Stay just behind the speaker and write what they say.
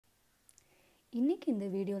இன்றைக்கி இந்த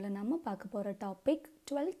வீடியோவில் நம்ம பார்க்க போகிற டாபிக்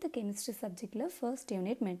 12th கெமிஸ்ட்ரி சப்ஜெக்டில் ஃபர்ஸ்ட்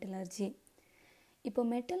யூனிட் மெட்டலர்ஜி. இப்போ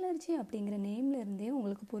மெட்டலர்ஜி அப்படிங்கிற நேமில் இருந்தே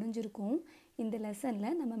உங்களுக்கு புரிஞ்சிருக்கும். இந்த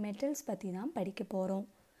லெசனில் நம்ம மெட்டல்ஸ் பற்றி தான் படிக்க போகிறோம்.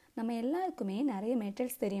 நம்ம எல்லாருக்குமே நிறைய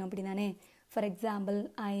மெட்டல்ஸ் தெரியும் அப்படி தானே. For example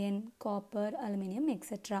iron, copper, aluminium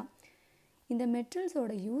etcetera. இந்த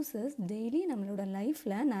மெட்டல்ஸோட யூசஸ் டெய்லி நம்மளோட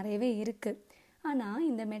லைஃப்பில் நிறையவே இருக்குது. ஆனால்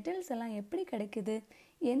இந்த மெட்டல்ஸ் எல்லாம் எப்படி கிடைக்குது,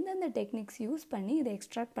 எந்தெந்த டெக்னிக்ஸ் யூஸ் பண்ணி இதை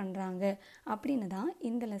எக்ஸ்ட்ராக்ட் பண்ணுறாங்க அப்படின்னு தான்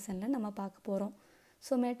இந்த லெசனில் நம்ம பார்க்க போகிறோம்.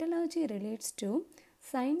 So metallurgy relates to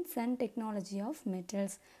science and technology of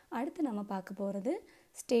metals. அடுத்து நம்ம பார்க்க போகிறது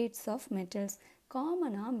ஸ்டேட்ஸ் ஆஃப் மெட்டல்ஸ்.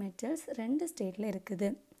 காமனாக மெட்டல்ஸ் 2 ஸ்டேட்டில் இருக்குது.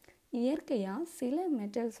 இயற்கையாக சில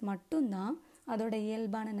மெட்டல்ஸ் மட்டும்தான் அதோட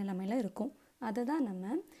இயல்பான நிலைமையில் இருக்கும். அதை தான்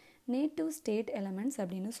நம்ம நேட்டிவ் ஸ்டேட் எலமெண்ட்ஸ்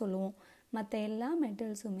அப்படின்னு சொல்லுவோம். மற்ற எல்லா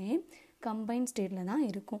மெட்டல்ஸுமே கம்பைன் ஸ்டேட்டில் தான்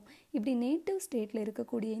இருக்கும். இப்படி நேட்டிவ் ஸ்டேட்டில்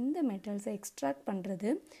இருக்கக்கூடிய இந்த மெட்டல்ஸை எக்ஸ்ட்ராக்ட் பண்ணுறது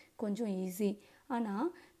கொஞ்சம் ஈஸி. ஆனால்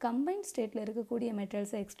கம்பைன் ஸ்டேட்டில் இருக்கக்கூடிய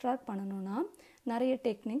மெட்டல்ஸை எக்ஸ்ட்ராக்ட் பண்ணணுன்னா நிறைய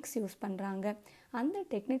டெக்னிக்ஸ் யூஸ் பண்ணுறாங்க. அந்த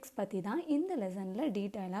டெக்னிக்ஸ் பற்றி தான் இந்த லெசனில்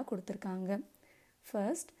டீட்டெயிலாக கொடுத்துருக்காங்க.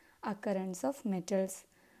 First, occurrence of metals.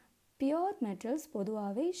 Pure metals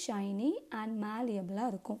பொதுவாகவே ஷைனி அண்ட்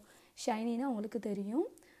மேலியபிளாக இருக்கும். ஷைனினா உங்களுக்கு தெரியும்,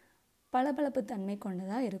 பளபளப்பு தன்மை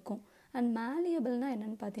கொண்டதாக இருக்கும். அண்ட் மேலியபிள்னால்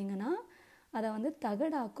என்னென்னு பார்த்தீங்கன்னா அதை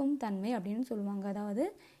தகடாக்கும் தன்மை அப்படின்னு சொல்லுவாங்க. அதாவது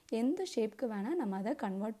எந்த ஷேப்க்கு வேணால் நம்ம அதை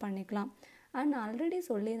கன்வெர்ட் பண்ணிக்கலாம். அண்ட் ஆல்ரெடி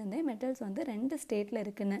சொல்லியிருந்தேன் மெட்டல்ஸ் 2 ஸ்டேட்டில்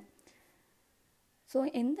இருக்குன்னு. ஸோ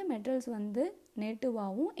எந்த மெட்டல்ஸ்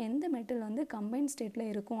நேட்டிவாகவும் எந்த மெட்டல் கம்பைன் ஸ்டேட்டில்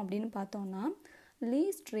இருக்கும் அப்படின்னு பார்த்தோன்னா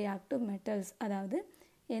லீஸ்ட் ரியாக்டிவ் மெட்டல்ஸ், அதாவது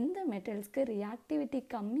எந்த மெட்டல்ஸ்க்கு ரியாக்டிவிட்டி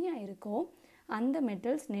கம்மியாக இருக்கோ அந்த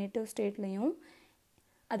மெட்டல்ஸ் நேட்டிவ் ஸ்டேட்லேயும்,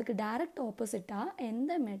 அதுக்கு டைரக்ட் ஆப்போசிட்டாக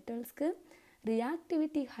எந்த மெட்டல்ஸ்க்கு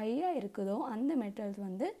ரியாக்டிவிட்டி ஹையாக இருக்குதோ அந்த மெட்டல்ஸ்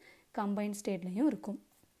கம்பைன் ஸ்டேட்லேயும் இருக்கும்.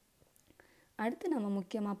 அடுத்து நம்ம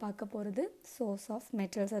முக்கியமாக பார்க்க போகிறது சோர்ஸ் ஆஃப்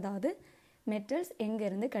மெட்டல்ஸ், அதாவது மெட்டல்ஸ்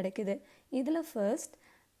எங்கேருந்து கிடைக்குது. இதில் ஃபர்ஸ்ட்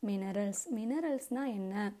மினரல்ஸ். மினரல்ஸ்னால்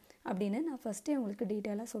என்ன அப்படின்னு நான் ஃபஸ்ட்டே உங்களுக்கு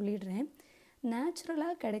டீட்டெயிலாக சொல்லிடுறேன்.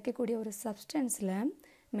 நேச்சுரலாக கிடைக்கக்கூடிய ஒரு சப்ஸ்டன்ஸில்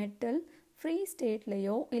மெட்டல் ஃப்ரீ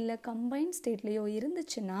ஸ்டேட்லேயோ இல்லை கம்பைன் ஸ்டேட்லேயோ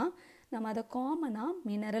இருந்துச்சுன்னா நம்ம அதை காமனாக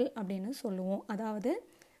மினரல் அப்படின்னு சொல்லுவோம். அதாவது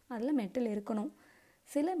அதில் மெட்டல் இருக்கணும்.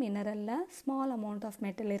 சில மினரலில் ஸ்மால் அமௌண்ட் ஆஃப்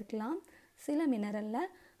மெட்டல் இருக்கலாம், சில மினரலில்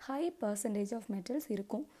ஹை பர்சன்டேஜ் ஆஃப் மெட்டல்ஸ்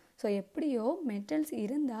இருக்கும். ஸோ எப்படியோ மெட்டல்ஸ்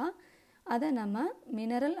இருந்தால் அதை நம்ம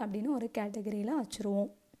மினரல் அப்படின்னு ஒரு கேட்டகரியில்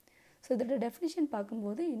வச்சுருவோம். ஸோ இதோட டெஃபினிஷன்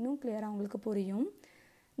பார்க்கும்போது இன்னும் கிளியராக உங்களுக்கு புரியும்.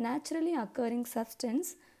 Naturally occurring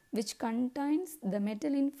substance which contains the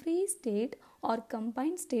metal in free state or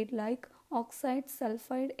combined state like oxide,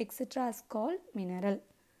 sulfide, etc. is called mineral.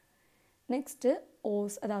 Next,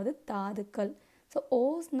 ores, அதாவது தாதுக்கள். ஸோ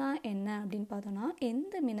ஓஸ்னால் என்ன அப்படின்னு பார்த்தோன்னா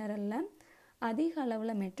எந்த மினரலில் அதிக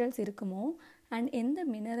அளவில் மெட்டல்ஸ் இருக்குமோ அண்ட் எந்த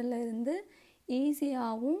மினரலில் இருந்து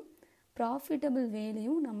ஈஸியாகவும் ப்ராஃபிட்டபிள்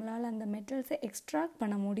வேலையும் நம்மளால் அந்த மெட்டல்ஸை எக்ஸ்ட்ராக்ட்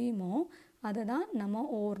பண்ண முடியுமோ அதை தான் நம்ம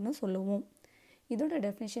ஓர்னு சொல்லுவோம். இதோட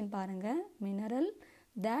டெஃபினிஷன் பாருங்கள். Mineral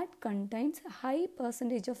that contains high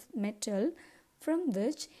percentage of metal from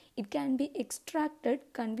which it can be extracted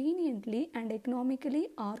conveniently and economically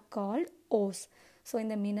are called ores. So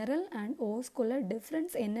இந்த மினரல் அண்ட் ஓஸ்குள்ள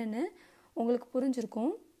டிஃப்ரென்ஸ் என்னென்னு உங்களுக்கு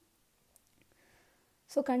புரிஞ்சிருக்கும்.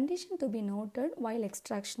 So condition to be noted while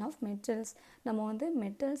extraction of metals. நம்ம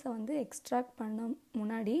மெட்டல்ஸை extract பண்ண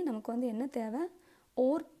முன்னாடி நமக்கு என்ன தேவை,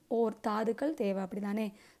 ஓர் தாதுக்கள் தேவை அப்படி தானே.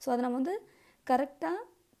 ஸோ அதை நம்ம கரெக்டாக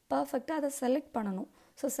பர்ஃபெக்டாக அதை செலக்ட் பண்ணணும்.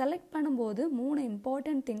 ஸோ செலக்ட் பண்ணும்போது 3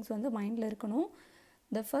 இம்பார்ட்டண்ட் திங்ஸ் மைண்டில் இருக்கணும்.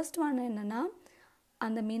 த ஃபர்ஸ்ட் ஒன் என்னென்னா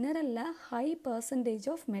அந்த மினரலில் ஹை பர்சன்டேஜ்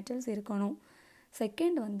ஆஃப் மெட்டல்ஸ் இருக்கணும்.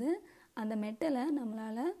 செகண்ட் அந்த மெட்டலை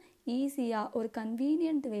நம்மளால் ஈஸியாக ஒரு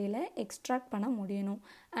கன்வீனியன்ட் வேல எக்ஸ்ட்ராக்ட் பண்ண முடியணும்.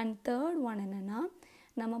 அண்ட் தேர்ட் ஒன் என்னென்னா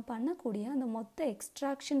நம்ம பண்ணக்கூடிய அந்த மொத்த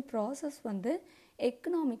எக்ஸ்ட்ராக்ஷன் ப்ராசஸ்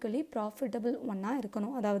எக்கனாமிக்கலி ப்ராஃபிட்டபிள் ஒன்னாக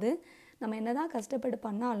இருக்கணும். அதாவது நம்ம என்ன தான் கஷ்டப்பட்டு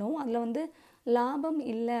பண்ணாலும் அதில் லாபம்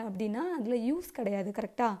இல்லை அப்படின்னா அதில் யூஸ் கிடையாது.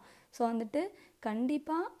 கரெக்டாக? ஸோ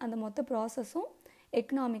கண்டிப்பாக அந்த மொத்த ப்ராசஸும்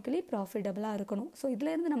எக்கனாமிக்கலி ப்ராஃபிட்டபிளாக இருக்கணும். ஸோ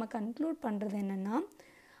இதிலேருந்து நம்ம கன்க்ளூட் பண்ணுறது என்னென்னா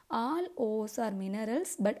all hose R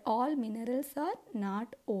minerals but all minerals R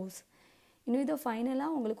not hose. இன்னும் இதை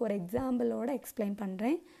ஃபைனலாக உங்களுக்கு ஒரு எக்ஸாம்பிளோடு எக்ஸ்பிளைன்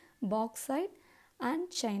பண்ணுறேன். பாக்சைட் அண்ட்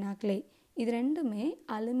சைனா கிளே, இது ரெண்டுமே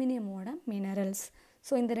அலுமினியமோட மினரல்ஸ்.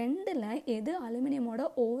 ஸோ இந்த ரெண்டில் எது அலுமினியமோட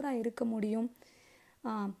ஓராக இருக்க முடியும்,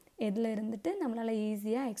 எதில் நம்மளால்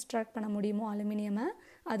ஈஸியாக எக்ஸ்ட்ராக்ட் பண்ண முடியுமோ அலுமினியமை,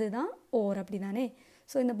 அதுதான் ஓர் அப்படி தானே.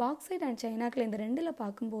 ஸோ இந்த பாக்சைட் அண்ட் சைனாக்கில் இந்த ரெண்டில்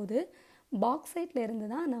பார்க்கும்போது பாக்சைட்டில் இருந்து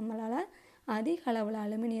தான் நம்மளால் அதிக அளவில்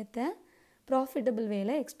அலுமினியத்தை ப்ராஃபிட்டபிள்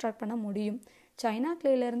வேலை எக்ஸ்ட்ராக்ட் பண்ண முடியும். சைனா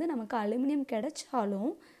கிளேலேருந்து நமக்கு அலுமினியம்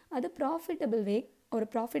கிடைச்சாலும் அது ப்ராஃபிட்டபிள் ஒரு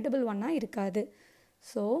ப்ராஃபிட்டபிள் ஒன்னாக இருக்காது.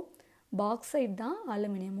 ஸோ பாக்சைட் தான்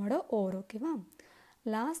அலுமினியமோட ஓர். ஓகேவா?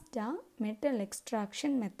 லாஸ்ட்டாக மெட்டல்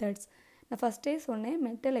எக்ஸ்ட்ராக்ஷன் மெத்தட்ஸ். நான் ஃபஸ்ட்டே சொன்னேன்,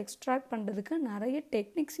 மெட்டல் எக்ஸ்ட்ராக்ட் பண்ணுறதுக்கு நிறைய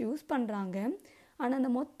டெக்னிக்ஸ் யூஸ் பண்ணுறாங்க. ஆனால்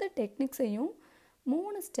அந்த மொத்த டெக்னிக்ஸையும்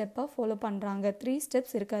 3 ஸ்டெப்பாக ஃபாலோ பண்ணுறாங்க. 3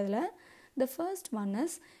 ஸ்டெப்ஸ் இருக்குது அதில். The first one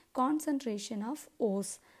is concentration of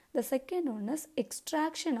ores. The second one is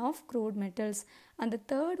extraction of crude metals. And the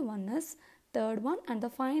third one and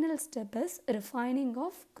the final step is refining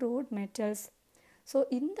of crude metals. So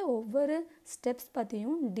இந்த ஒவ்வொரு steps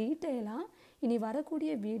பற்றியும் டீட்டெயிலாக இனி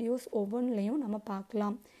வரக்கூடிய videos ஒவ்வொன்றுலையும் நம்ம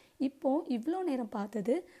பார்க்கலாம். இப்போது இவ்வளோ நேரம்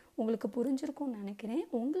பார்த்தது உங்களுக்கு புரிஞ்சிருக்கும்னு நினைக்கிறேன்.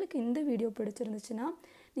 உங்களுக்கு இந்த வீடியோ பிடிச்சிருந்துச்சுன்னா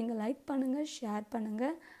நீங்கள் லைக் பண்ணுங்கள், ஷேர்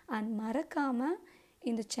பண்ணுங்கள் அண்ட் மறக்காமல்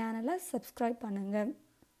இந்த சேனலை சப்ஸ்கிரைப் பண்ணுங்கள்.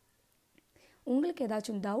 உங்களுக்கு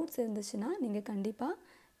ஏதாச்சும் டவுட்ஸ் இருந்துச்சுன்னா நீங்கள் கண்டிப்பாக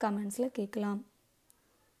கமெண்ட்ஸில் கேட்கலாம்.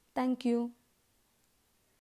 தேங்க்யூ.